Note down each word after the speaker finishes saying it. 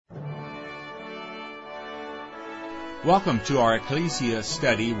Welcome to our Ecclesia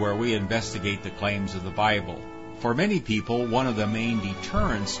study where we investigate the claims of the Bible. For many people, one of the main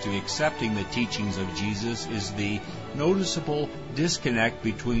deterrents to accepting the teachings of Jesus is the noticeable disconnect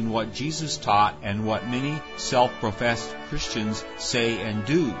between what Jesus taught and what many self-professed Christians say and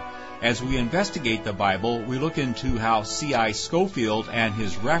do. As we investigate the Bible, we look into how C.I. Scofield and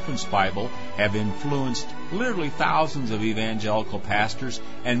his reference Bible have influenced literally thousands of evangelical pastors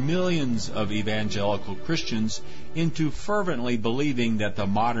and millions of evangelical Christians into fervently believing that the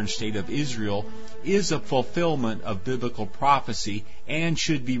modern state of Israel is a fulfillment of biblical prophecy and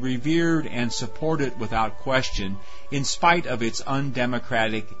should be revered and supported without question, in spite of its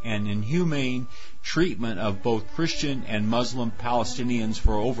undemocratic and inhumane treatment of both Christian and Muslim Palestinians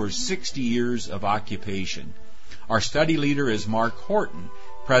for over 60 years of occupation. Our study leader is Mark Horton,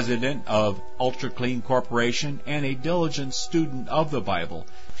 president of Ultra Clean Corporation and a diligent student of the Bible.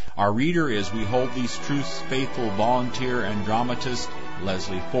 Our reader is We Hold These Truths faithful volunteer and dramatist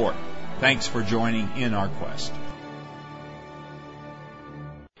Leslie Fort. Thanks for joining in our quest.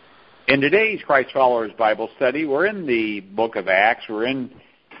 In today's Christ Followers Bible study, we're in the book of Acts. We're in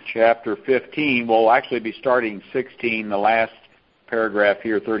chapter 15. We'll actually be starting 16. The last paragraph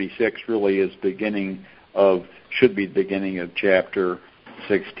here, 36, really is should be the beginning of chapter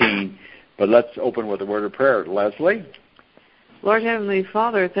 16. But let's open with a word of prayer. Leslie? Lord Heavenly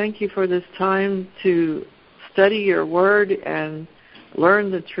Father, thank you for this time to study your word and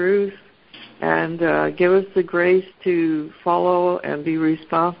learn the truth, and give us the grace to follow and be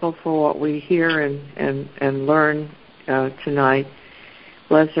responsible for what we hear and learn tonight.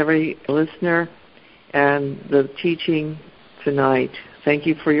 Bless every listener and the teaching tonight. Thank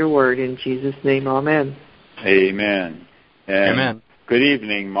you for your word. In Jesus' name, amen. Amen. And amen. Good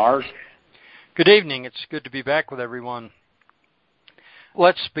evening, Mark. Good evening. It's good to be back with everyone.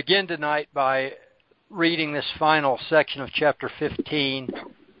 Let's begin tonight by reading this final section of chapter 15,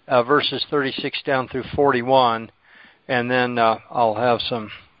 verses 36 down through 41, and then I'll have some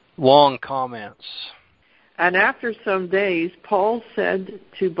long comments. And after some days, Paul said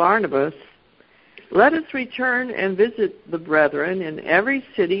to Barnabas, "Let us return and visit the brethren in every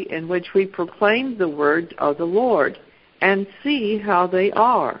city in which we proclaim the word of the Lord, and see how they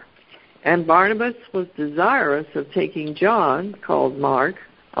are." And Barnabas was desirous of taking John, called Mark,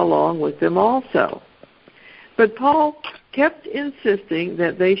 along with them also. But Paul kept insisting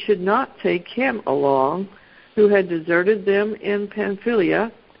that they should not take him along, who had deserted them in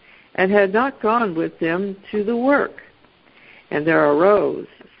Pamphylia and had not gone with them to the work. And there arose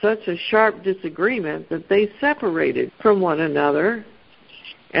such a sharp disagreement that they separated from one another.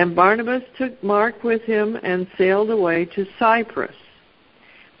 And Barnabas took Mark with him and sailed away to Cyprus.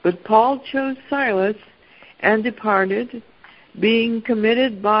 But Paul chose Silas and departed, being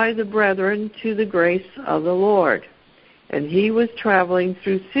committed by the brethren to the grace of the Lord. And he was traveling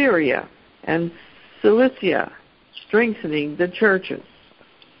through Syria and Cilicia, strengthening the churches.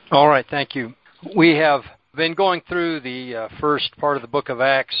 All right, thank you. We have been going through the first part of the book of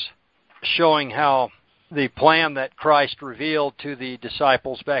Acts, showing how the plan that Christ revealed to the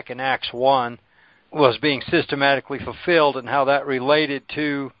disciples back in Acts 1 was being systematically fulfilled, and how that related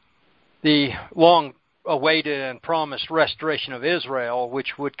to the long-awaited and promised restoration of Israel,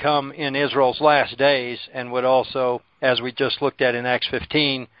 which would come in Israel's last days, and would also, as we just looked at in Acts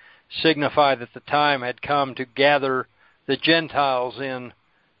 15, signify that the time had come to gather the Gentiles in,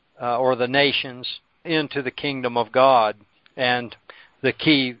 or the nations, into the kingdom of God. And the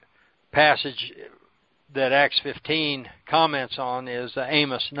key passage that Acts 15 comments on is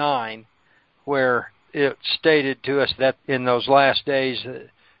Amos 9, where it stated to us that in those last days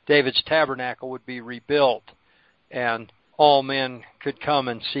David's tabernacle would be rebuilt and all men could come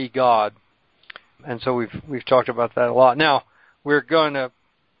and see God. And so we've talked about that a lot. Now we're going to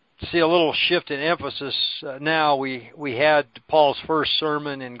see a little shift in emphasis. Now we had Paul's first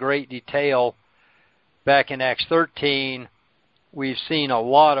sermon in great detail back in Acts 13. We've seen a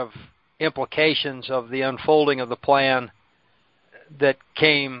lot of implications of the unfolding of the plan that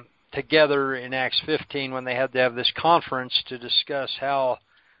came together in Acts 15 when they had to have this conference to discuss how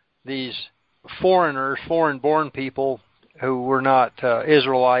these foreigners, foreign-born people who were not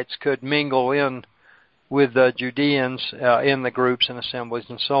Israelites, could mingle in with the Judeans in the groups and assemblies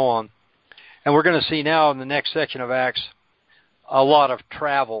and so on. And we're going to see now in the next section of Acts a lot of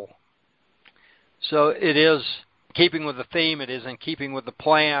travel. So it is keeping with the theme, it is in keeping with the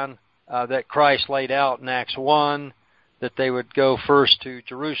plan that Christ laid out in Acts 1, that they would go first to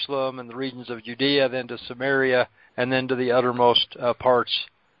Jerusalem and the regions of Judea, then to Samaria, and then to the uttermost parts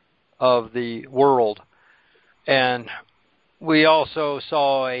of the world. And we also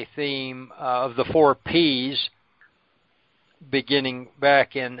saw a theme of the 4 P's, beginning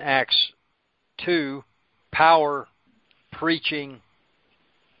back in Acts 2, power, preaching,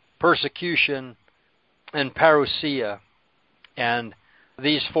 persecution, and parousia. And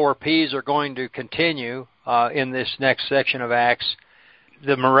these 4 P's are going to continue in this next section of Acts.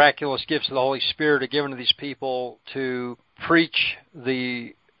 The miraculous gifts of the Holy Spirit are given to these people to preach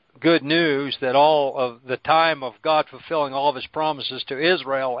the good news that all of the time of God fulfilling all of His promises to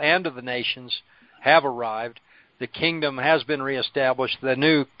Israel and to the nations have arrived. The kingdom has been reestablished. The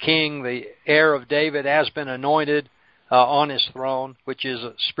new king, the heir of David, has been anointed on his throne, which is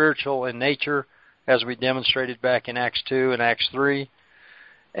spiritual in nature, as we demonstrated back in Acts 2 and Acts 3,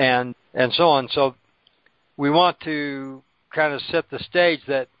 and so on. So we want to kind of set the stage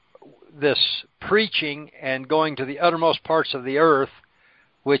that this preaching and going to the uttermost parts of the earth,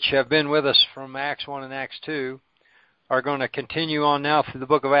 which have been with us from Acts 1 and Acts 2, are going to continue on now through the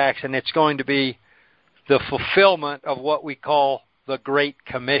book of Acts, and it's going to be the fulfillment of what we call the Great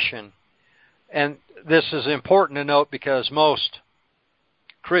Commission. And this is important to note because most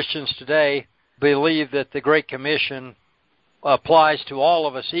Christians today believe that the Great Commission applies to all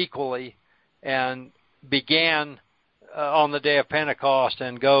of us equally and began on the day of Pentecost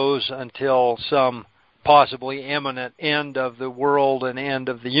and goes until some possibly imminent end of the world and end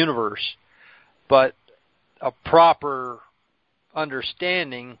of the universe. But a proper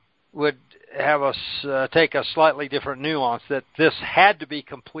understanding would have us take a slightly different nuance, that this had to be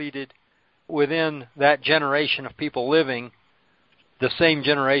completed within that generation of people living, the same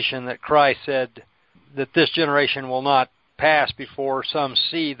generation that Christ said that this generation will not pass before some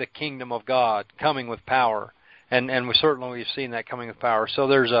see the kingdom of God coming with power. And we've seen that coming with power. So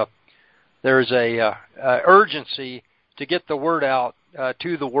there's a urgency to get the word out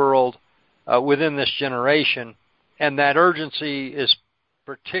to the world within this generation, and that urgency is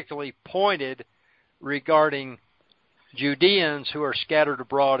particularly pointed regarding Judeans who are scattered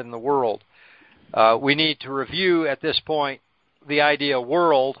abroad in the world. We need to review at this point the idea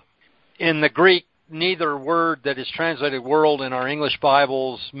world. In the Greek, neither word that is translated world in our English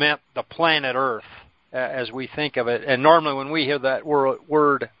Bibles meant the planet Earth as we think of it. And normally when we hear that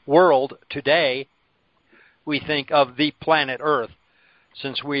word world today, we think of the planet Earth,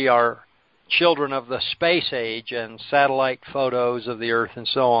 since we are children of the space age and satellite photos of the Earth and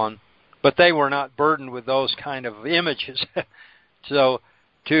so on. But they were not burdened with those kind of images. So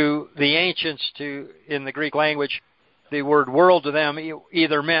to the ancients, in the Greek language, the word world to them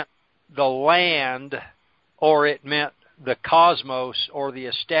either meant the land or it meant the cosmos or the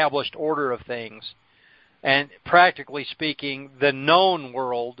established order of things. And practically speaking, the known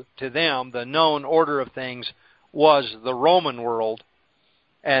world to them, the known order of things, was the Roman world.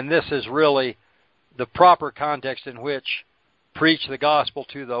 And this is really the proper context in which preach the gospel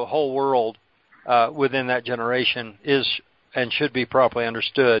to the whole world within that generation is and should be properly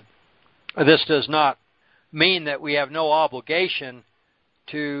understood. This does not mean that we have no obligation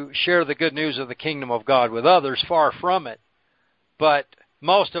to share the good news of the kingdom of God with others, far from it. But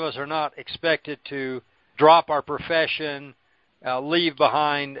most of us are not expected to drop our profession, leave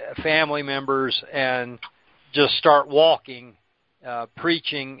behind family members, and just start walking,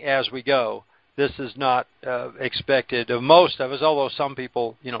 preaching as we go. This is not expected of most of us, although some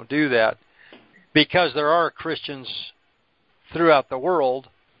people, do that. Because there are Christians throughout the world,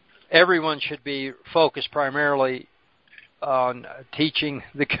 everyone should be focused primarily on teaching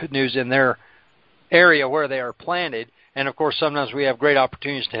the good news in their area where they are planted. And, of course, sometimes we have great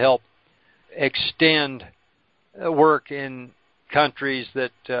opportunities to help extend work in countries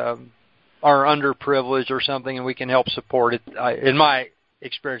that are underprivileged or something, and we can help support it. In my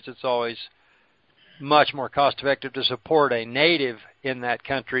experience, it's always much more cost-effective to support a native in that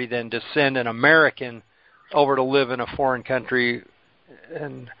country than to send an American over to live in a foreign country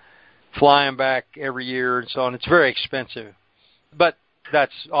and fly them back every year and so on. It's very expensive. But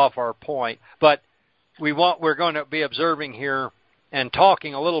that's off our point. But we're going to be observing here and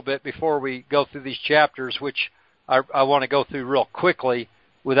talking a little bit before we go through these chapters, which I want to go through real quickly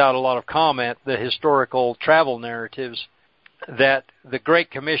without a lot of comment, the historical travel narratives, that the Great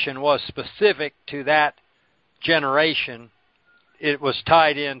Commission was specific to that generation. It was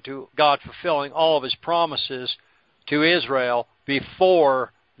tied into God fulfilling all of His promises to Israel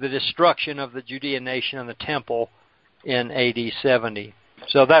before the destruction of the Judean nation and the temple in AD 70.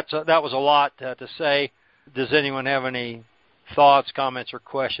 So that was a lot to say. Does anyone have any thoughts, comments, or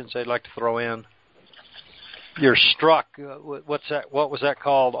questions they'd like to throw in? You're struck. What's that? What was that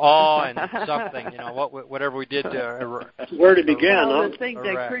called? Awe and something. Whatever we did to. Where to begin? Well, the thing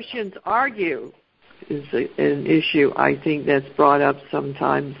that Christians argue is an issue I think that's brought up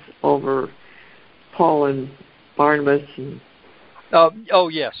sometimes over Paul and Barnabas and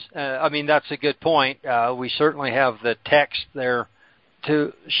Yes. I mean, that's a good point. We certainly have the text there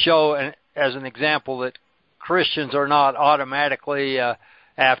to show, as an example, that Christians are not automatically,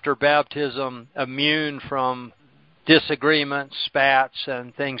 after baptism, immune from disagreements, spats,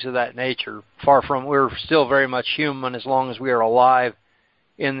 and things of that nature. Far from, we're still very much human as long as we are alive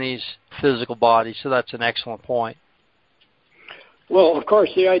in these physical bodies. So that's an excellent point. Well, of course,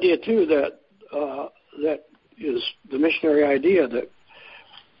 the idea, too, that is the missionary idea, that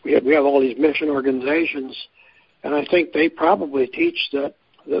we have all these mission organizations, and I think they probably teach that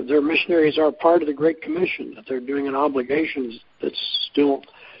their missionaries are part of the Great Commission, that they're doing an obligation that's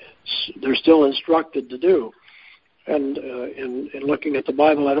they're still instructed to do. And in looking at the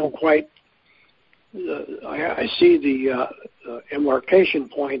Bible, I don't quite I see the embarkation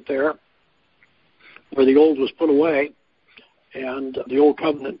point there, where the old was put away and the old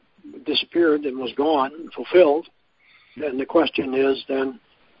covenant disappeared and was gone, fulfilled. And the question is then,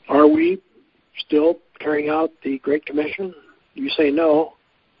 are we still carrying out the Great Commission? You say no.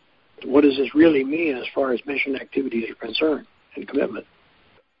 What does this really mean as far as mission activities are concerned and commitment?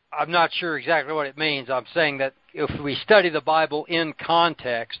 I'm not sure exactly what it means. I'm saying that if we study the Bible in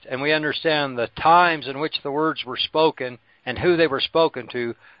context and we understand the times in which the words were spoken and who they were spoken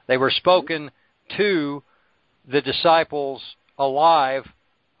to, they were spoken to the disciples alive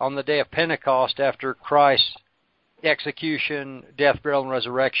on the day of Pentecost after Christ's execution, death, burial, and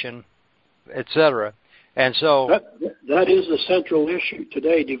resurrection, etc. And so that is the central issue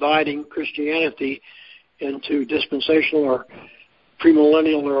today, dividing Christianity into dispensational or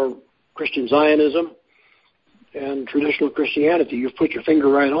premillennial or Christian Zionism and traditional Christianity. You've put your finger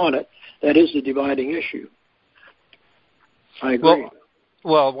right on it. That is the dividing issue. I agree.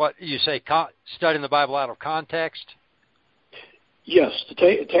 Well, what you say, studying the Bible out of context? Yes, to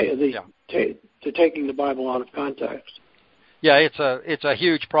taking the Bible out of context. Yeah, it's a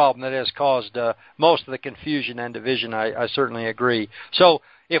huge problem that has caused most of the confusion and division. I certainly agree. So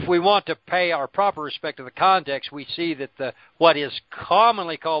if we want to pay our proper respect to the context, we see that what is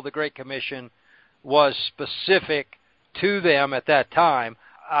commonly called the Great Commission was specific to them at that time.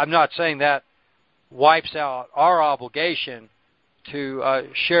 I'm not saying that wipes out our obligation to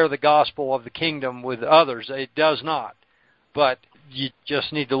share the gospel of the kingdom with others. It does not. But you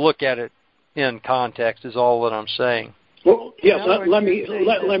just need to look at it in context is all that I'm saying. Well, yes, let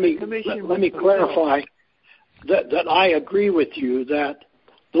me clarify that I agree with you that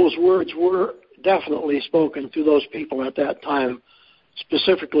those words were definitely spoken to those people at that time,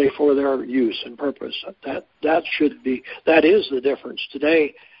 specifically for their use and purpose. That is the difference.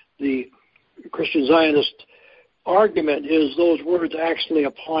 Today, the Christian Zionist argument is those words actually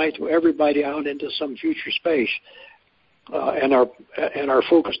apply to everybody out into some future space, and are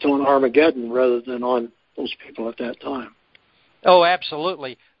focused on Armageddon rather than on those people at that time. Oh,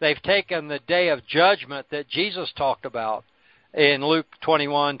 absolutely. They've taken the day of judgment that Jesus talked about in Luke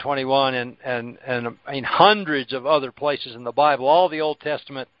 21:21 and in hundreds of other places in the Bible, all the Old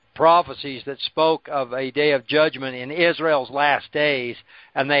Testament prophecies that spoke of a day of judgment in Israel's last days,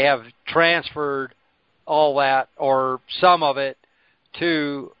 and they have transferred all that or some of it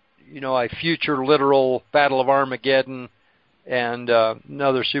to, a future literal Battle of Armageddon and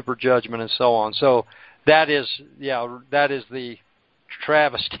another super judgment and so on. So that is the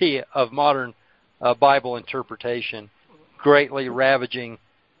travesty of modern Bible interpretation, greatly ravaging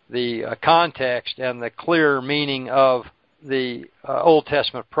the context and the clear meaning of the Old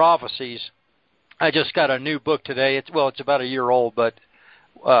Testament prophecies. I just got a new book today. It's about a year old, but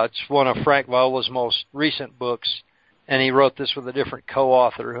it's one of Frank Viola's most recent books, and he wrote this with a different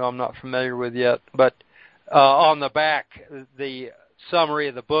co-author who I'm not familiar with yet. But on the back, the summary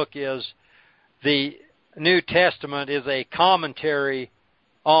of the book is the New Testament is a commentary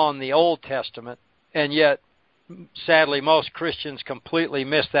on the Old Testament, and yet, sadly, most Christians completely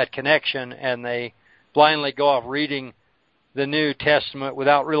miss that connection, and they blindly go off reading the New Testament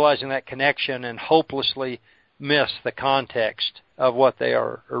without realizing that connection and hopelessly miss the context of what they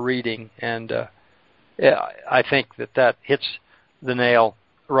are reading. And I think that hits the nail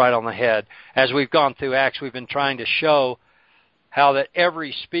right on the head. As we've gone through Acts, we've been trying to show how that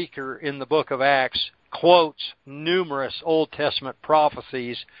every speaker in the book of Acts quotes numerous Old Testament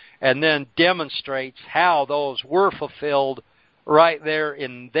prophecies and then demonstrates how those were fulfilled right there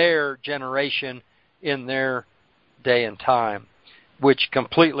in their generation, in their day and time, which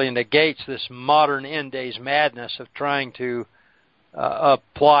completely negates this modern end days madness of trying to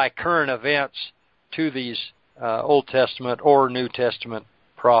apply current events to these Old Testament or New Testament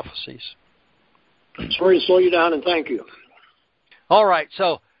prophecies. Sorry to slow you down, and thank you. All right,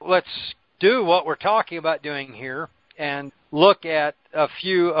 so let's do what we're talking about doing here. and look at a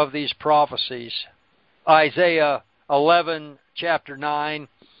few of these prophecies. Isaiah 11, chapter 9,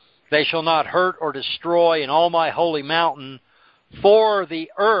 "They shall not hurt or destroy in all my holy mountain, for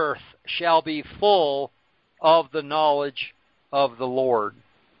the earth shall be full of the knowledge of the Lord."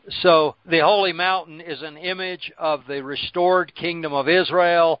 So the holy mountain is an image of the restored kingdom of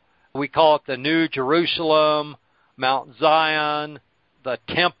Israel. We call it the New Jerusalem, Mount Zion, the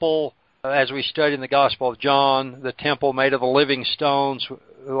temple, as we study in the Gospel of John, the temple made of the living stones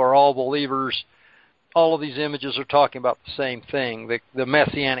who are all believers. All of these images are talking about the same thing, the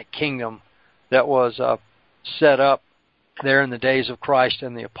Messianic kingdom that was set up there in the days of Christ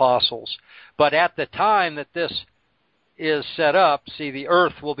and the apostles. But at the time that this is set up, see, the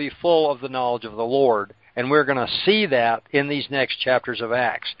earth will be full of the knowledge of the Lord. And we're going to see that in these next chapters of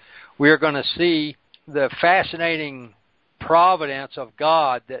Acts. We're going to see the fascinating providence of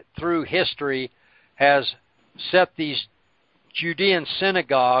God that through history has set these Judean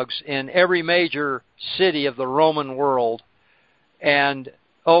synagogues in every major city of the Roman world. And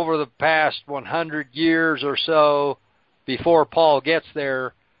over the past 100 years or so, before Paul gets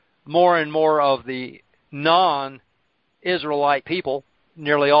there, more and more of the non-Israelite people,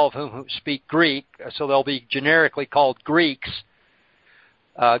 nearly all of whom speak Greek, so they'll be generically called Greeks,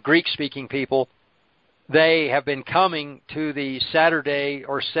 Greek-speaking people, they have been coming to the Saturday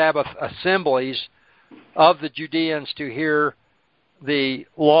or Sabbath assemblies of the Judeans to hear the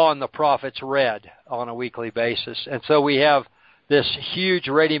law and the prophets read on a weekly basis. And so we have this huge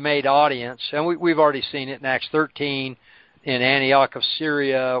ready-made audience, and we've already seen it in Acts 13 in Antioch of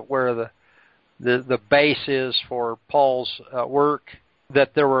Syria, where the base is for Paul's work,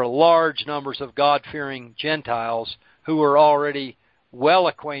 that there were large numbers of God-fearing Gentiles who were already well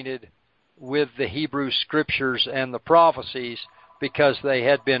acquainted with the Hebrew Scriptures and the prophecies because they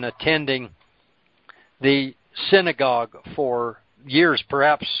had been attending the synagogue for years,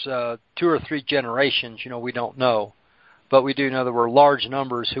 perhaps 2 or 3 generations. We don't know. But we do know there were large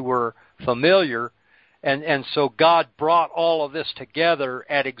numbers who were familiar. And so God brought all of this together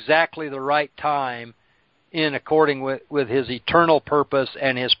at exactly the right time in according with His eternal purpose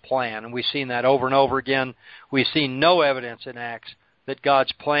and His plan. And we've seen that over and over again. We've seen no evidence in Acts that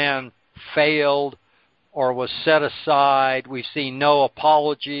God's plan failed or was set aside. We've seen no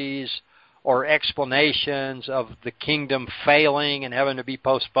apologies or explanations of the kingdom failing and having to be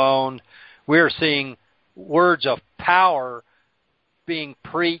postponed. We're seeing words of power being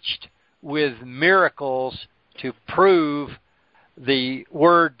preached with miracles to prove the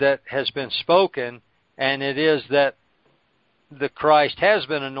word that has been spoken, and it is that the Christ has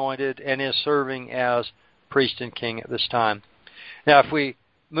been anointed and is serving as priest and king at this time. Now, if we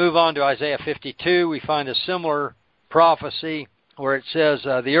move on to Isaiah 52, we find a similar prophecy where it says,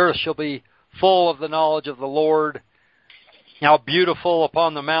 "The earth shall be full of the knowledge of the Lord. How beautiful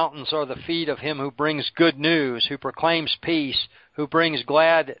upon the mountains are the feet of him who brings good news, who proclaims peace, who brings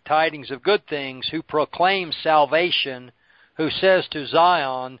glad tidings of good things, who proclaims salvation, who says to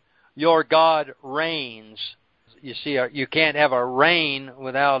Zion, your God reigns." You see, you can't have a reign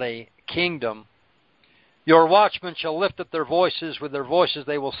without a kingdom. "Your watchmen shall lift up their voices. With their voices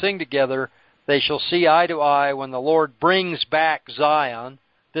they will sing together. They shall see eye to eye when the Lord brings back Zion."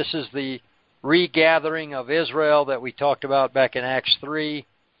 This is the regathering of Israel that we talked about back in Acts 3,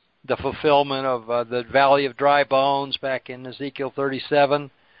 the fulfillment of the valley of dry bones back in Ezekiel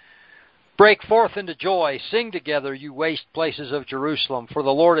 37. "Break forth into joy, sing together, you waste places of Jerusalem, for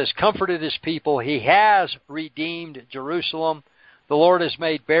the Lord has comforted His people. He has redeemed Jerusalem. The Lord has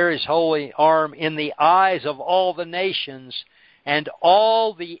made bare His holy arm in the eyes of all the nations, and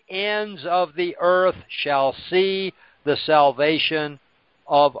all the ends of the earth shall see the salvation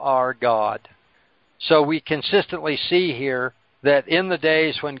of our God." So we consistently see here that in the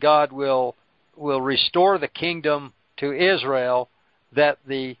days when God will restore the kingdom to Israel, that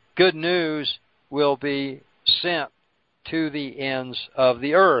the good news will be sent to the ends of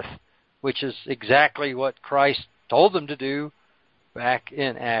the earth, which is exactly what Christ told them to do back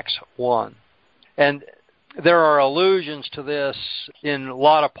in Acts 1. And there are allusions to this in a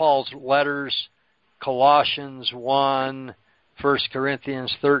lot of Paul's letters, Colossians 1, 1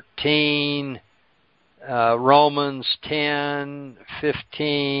 Corinthians 13, Romans 10,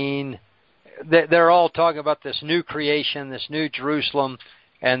 15. They're all talking about this new creation, this new Jerusalem,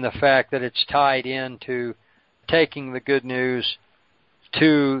 and the fact that it's tied into taking the good news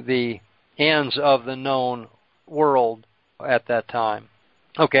to the ends of the known world at that time.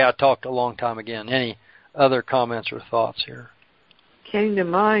 Okay, I talked a long time again. Any other comments or thoughts here? Came to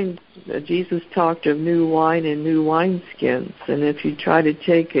mind that Jesus talked of new wine and new wineskins, and if you try to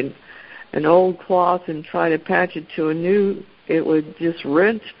take an old cloth and try to patch it to a new, it would just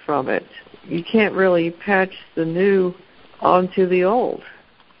rent from it. You can't really patch the new onto the old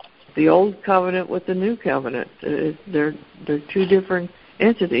covenant with the new covenant. They're two different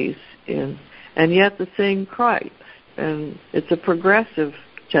entities, and yet the same Christ. And it's a progressive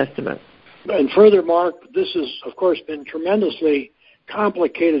testament. And further, Mark, this has, of course, been tremendously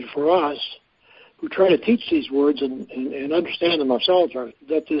complicated for us who try to teach these words and understand them ourselves,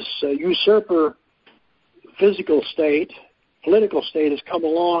 that this usurper physical state, political state, has come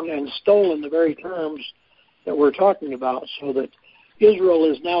along and stolen the very terms that we're talking about, so that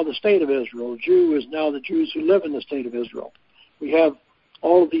Israel is now the state of Israel. Jew is now the Jews who live in the state of Israel. We have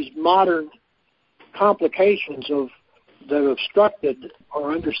all of these modern complications that have obstructed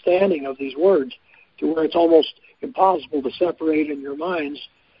our understanding of these words to where it's almost impossible to separate in your minds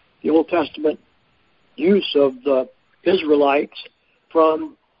the Old Testament use of the Israelites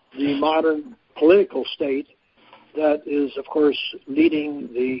from the modern political state that is, of course, leading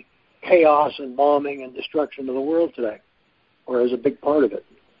the chaos and bombing and destruction of the world today, or as a big part of it.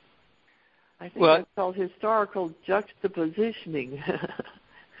 I think it's called historical juxtapositioning.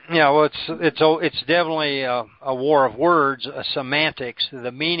 Yeah, well, it's definitely a war of words, semantics.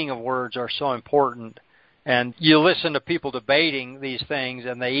 The meaning of words are so important, and you listen to people debating these things,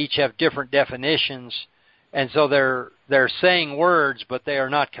 and they each have different definitions, and so they're saying words, but they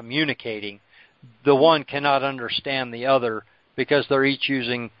are not communicating. The one cannot understand the other because they're each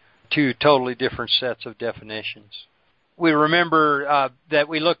using two totally different sets of definitions. We remember that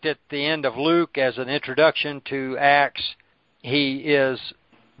we looked at the end of Luke as an introduction to Acts. He is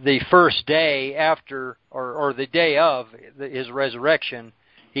the first day after, or the day of his resurrection.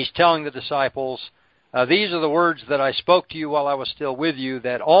 He's telling the disciples, these are the words that I spoke to you while I was still with you,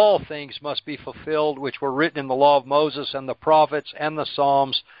 that all things must be fulfilled which were written in the law of Moses and the prophets and the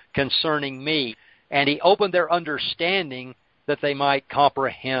Psalms concerning me. And he opened their understanding that they might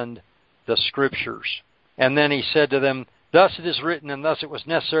comprehend the Scriptures. And then he said to them, thus it is written, and thus it was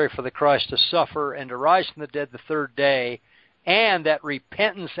necessary for the Christ to suffer and to rise from the dead the third day, and that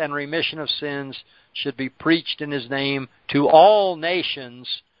repentance and remission of sins should be preached in his name to all nations,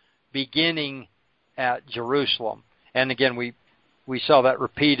 beginning at Jerusalem. And again, we saw that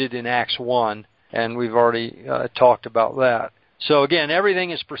repeated in Acts 1, and we've already talked about that. So again, everything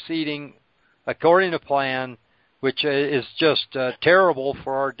is proceeding according to plan, which is just terrible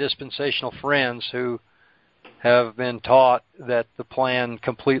for our dispensational friends who have been taught that the plan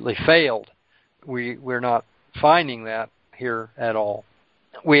completely failed. We're not finding that here at all.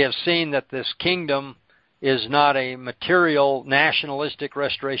 We have seen that this kingdom is not a material, nationalistic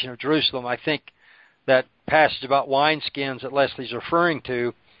restoration of Jerusalem. I think that passage about wineskins that Leslie's referring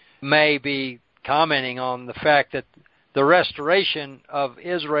to may be commenting on the fact that the restoration of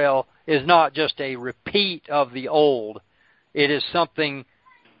Israel is not just a repeat of the old. It is something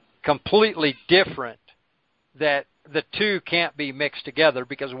completely different, that the two can't be mixed together,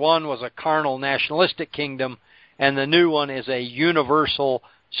 because one was a carnal nationalistic kingdom and the new one is a universal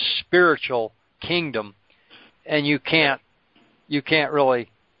spiritual kingdom. And you can't really,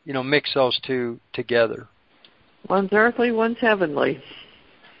 mix those two together. One's earthly, one's heavenly.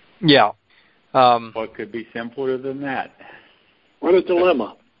 Yeah. What could be simpler than that? What a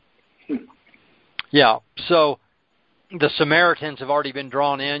dilemma. Yeah. So the Samaritans have already been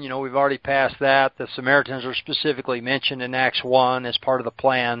drawn in. We've already passed that. The Samaritans are specifically mentioned in Acts 1 as part of the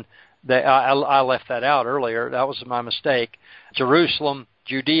plan. I left that out earlier. That was my mistake. Jerusalem,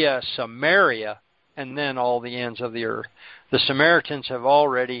 Judea, Samaria, and then all the ends of the earth. The Samaritans have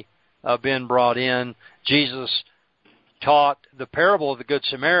already been brought in. Jesus taught the parable of the Good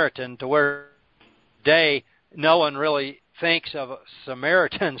Samaritan to where today no one really thinks of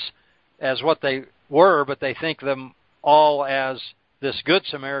Samaritans as what they were, but they think them all as this Good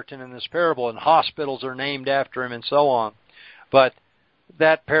Samaritan in this parable, and hospitals are named after him and so on. But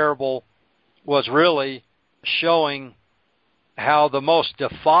that parable was really showing how the most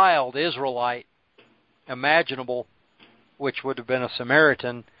defiled Israelite imaginable, which would have been a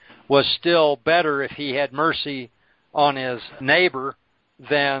Samaritan, was still better if he had mercy on his neighbor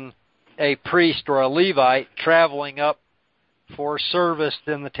than a priest or a Levite traveling up for service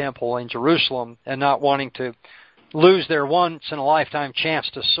in the temple in Jerusalem and not wanting to lose their once-in-a-lifetime chance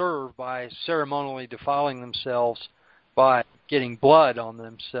to serve by ceremonially defiling themselves by getting blood on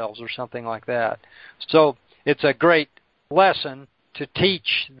themselves or something like that. So it's a great lesson to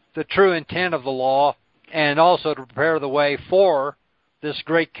teach the true intent of the law and also to prepare the way for this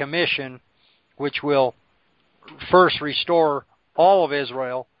great commission, which will first restore all of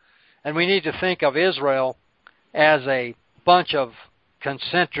Israel. And we need to think of Israel as a bunch of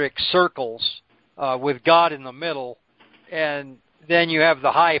concentric circles with God in the middle, and then you have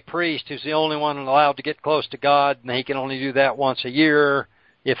the high priest who's the only one allowed to get close to God, and he can only do that once a year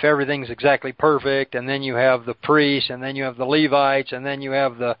if everything's exactly perfect, and then you have the priests, and then you have the Levites, and then you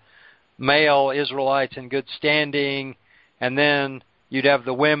have the male Israelites in good standing, and then you'd have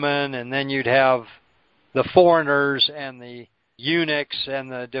the women, and then you'd have the foreigners and the eunuchs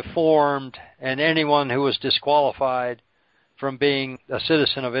and the deformed and anyone who was disqualified from being a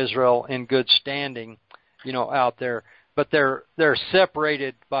citizen of Israel in good standing, out there. But they're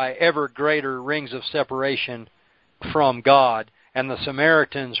separated by ever greater rings of separation from God. And the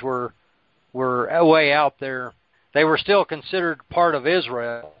Samaritans were way out there. They were still considered part of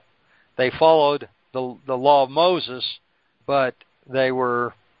Israel. They followed the law of Moses, but they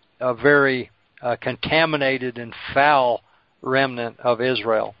were a very contaminated and foul remnant of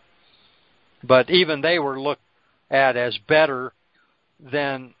Israel. But even they were looked at as better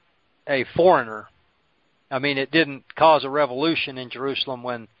than a foreigner. I mean, it didn't cause a revolution in Jerusalem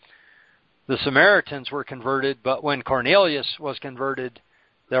when the Samaritans were converted, but when Cornelius was converted,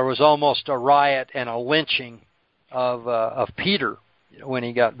 there was almost a riot and a lynching of Peter when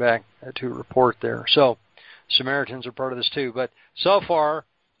he got back to report there. So Samaritans are part of this too. But so far,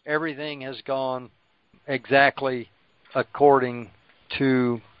 everything has gone exactly according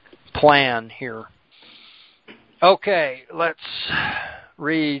to plan here. Okay, let's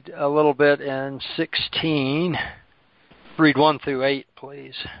read a little bit in 16. Read 1 through 8,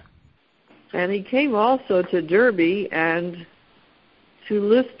 please. And he came also to Derbe and to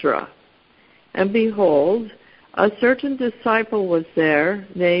Lystra. And behold, a certain disciple was there,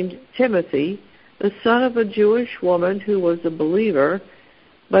 named Timothy, the son of a Jewish woman who was a believer,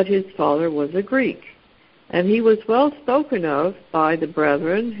 but his father was a Greek. And he was well spoken of by the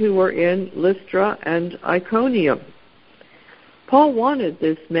brethren who were in Lystra and Iconium. Paul wanted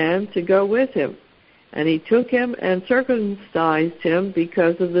this man to go with him, and he took him and circumcised him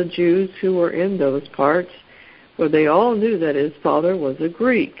because of the Jews who were in those parts, for they all knew that his father was a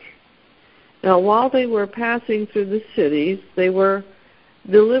Greek. Now while they were passing through the cities, they were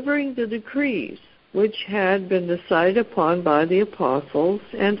delivering the decrees which had been decided upon by the apostles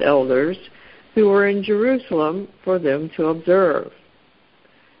and elders who were in Jerusalem for them to observe.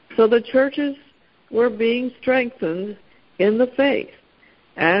 So the churches were being strengthened in the faith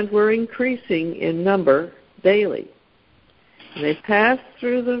and were increasing in number daily. And they passed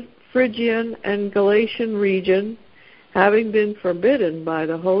through the Phrygian and Galatian region, having been forbidden by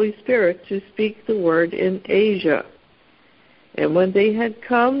the Holy Spirit to speak the word in Asia. And when they had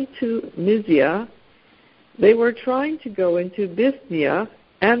come to Mysia, they were trying to go into Bithynia,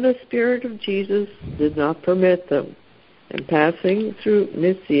 and the Spirit of Jesus did not permit them. And passing through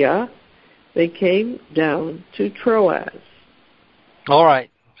Mysia, they came down to Troas. All right.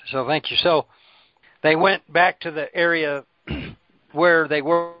 So thank you. So they went back to the area where they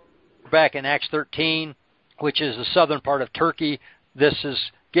were back in Acts 13, which is the southern part of Turkey. This is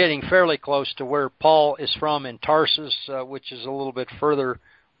getting fairly close to where Paul is from in Tarsus, which is a little bit further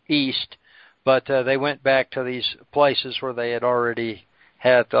east. But they went back to these places where they had already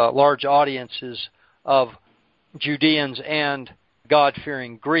had large audiences of Judeans and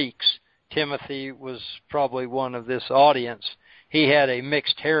God-fearing Greeks. Timothy was probably one of this audience. He had a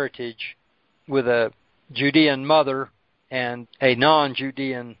mixed heritage with a Judean mother and a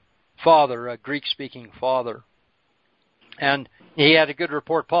non-Judean father, a Greek-speaking father. And he had a good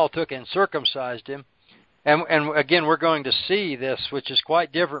report. Paul took and circumcised him. And again, we're going to see this, which is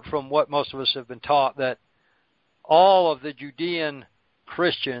quite different from what most of us have been taught, that all of the Judean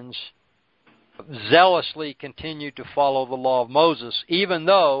Christians zealously continued to follow the law of Moses, even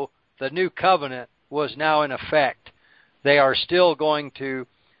though the new covenant was now in effect. They are still going to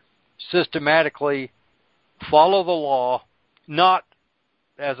systematically follow the law, not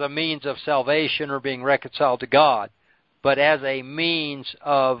as a means of salvation or being reconciled to God, but as a means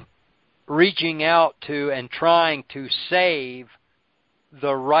of reaching out to and trying to save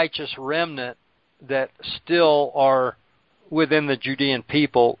the righteous remnant that still are within the Judean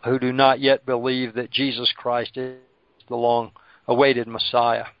people who do not yet believe that Jesus Christ is the long-awaited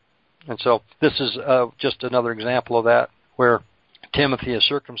Messiah. And so this is just another example of that, where Timothy is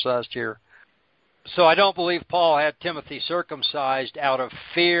circumcised here. So I don't believe Paul had Timothy circumcised out of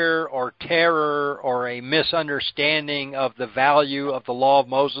fear or terror or a misunderstanding of the value of the law of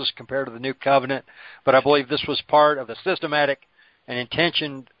Moses compared to the new covenant, but I believe this was part of the systematic and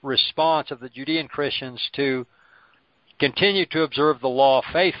intentioned response of the Judean Christians to continue to observe the law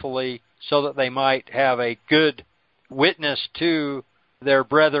faithfully so that they might have a good witness to their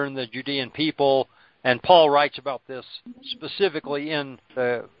brethren, the Judean people, And Paul writes about this specifically in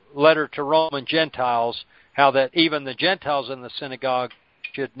the letter to Roman Gentiles, how that even the Gentiles in the synagogue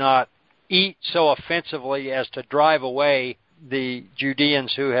should not eat so offensively as to drive away the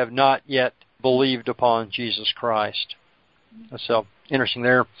Judeans who have not yet believed upon Jesus Christ. So, interesting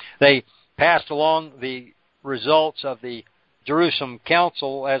there. They passed along the results of the Jerusalem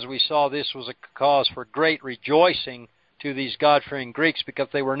Council. As we saw, this was a cause for great rejoicing to these God-fearing Greeks because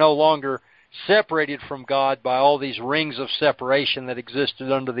they were no longer separated from God by all these rings of separation that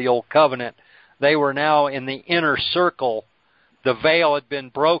existed under the Old Covenant. They were now in the inner circle. The veil had been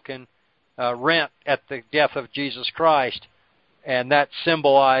broken, rent at the death of Jesus Christ, and that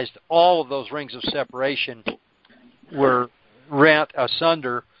symbolized all of those rings of separation were rent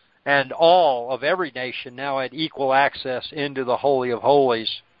asunder, and all of every nation now had equal access into the Holy of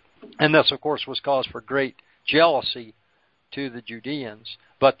Holies. And this, of course, was cause for great jealousy to the Judeans.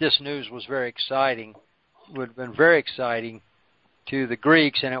 But this news was very exciting, would have been very exciting to the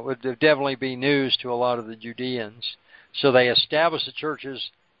Greeks, and it would definitely be news to a lot of the Judeans. So they established the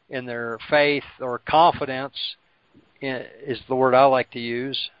churches in their faith, or confidence is the word I like to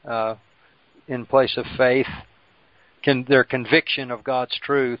use, in place of faith, their conviction of God's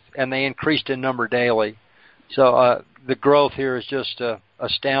truth, and they increased in number daily. So the growth here is just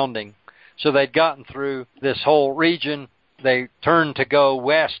astounding. So they'd gotten through this whole region. They turned to go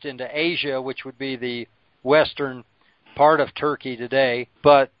west into Asia, which would be the western part of Turkey today,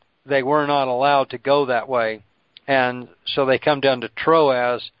 but they were not allowed to go that way. And so they come down to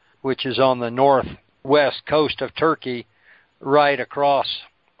Troas, which is on the northwest coast of Turkey, right across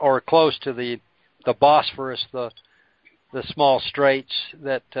or close to the Bosphorus, the small straits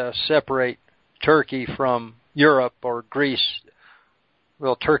that separate Turkey from Europe or Greece.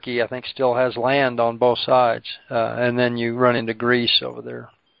 Well, Turkey, I think, still has land on both sides, and then you run into Greece over there.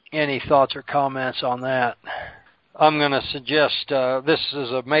 Any thoughts or comments on that? I'm going to suggest this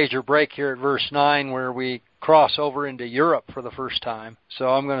is a major break here at verse 9 where we cross over into Europe for the first time. So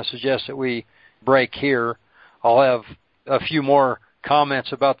I'm going to suggest that we break here. I'll have a few more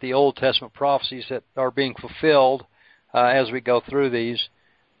comments about the Old Testament prophecies that are being fulfilled as we go through these,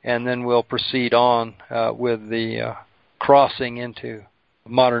 and then we'll proceed on with the crossing into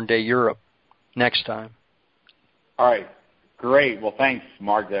modern-day Europe next time. All right. Great. Well, thanks,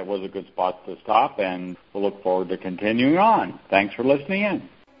 Mark. That was a good spot to stop, and we'll look forward to continuing on. Thanks for listening in.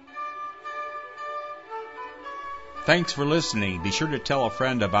 Thanks for listening. Be sure to tell a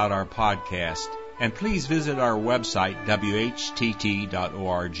friend about our podcast, and please visit our website,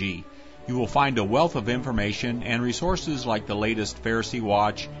 whtt.org. You will find a wealth of information and resources like the latest Pharisee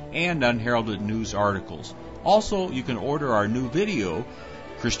Watch and Unheralded News articles. Also, you can order our new video,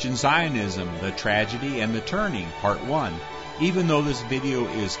 Christian Zionism, The Tragedy and the Turning, Part 1. Even though this video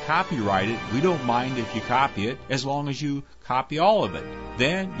is copyrighted, we don't mind if you copy it as long as you copy all of it.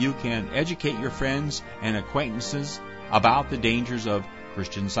 Then you can educate your friends and acquaintances about the dangers of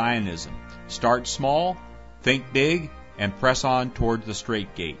Christian Zionism. Start small, think big, and press on toward the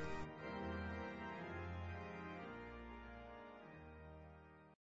straight gate.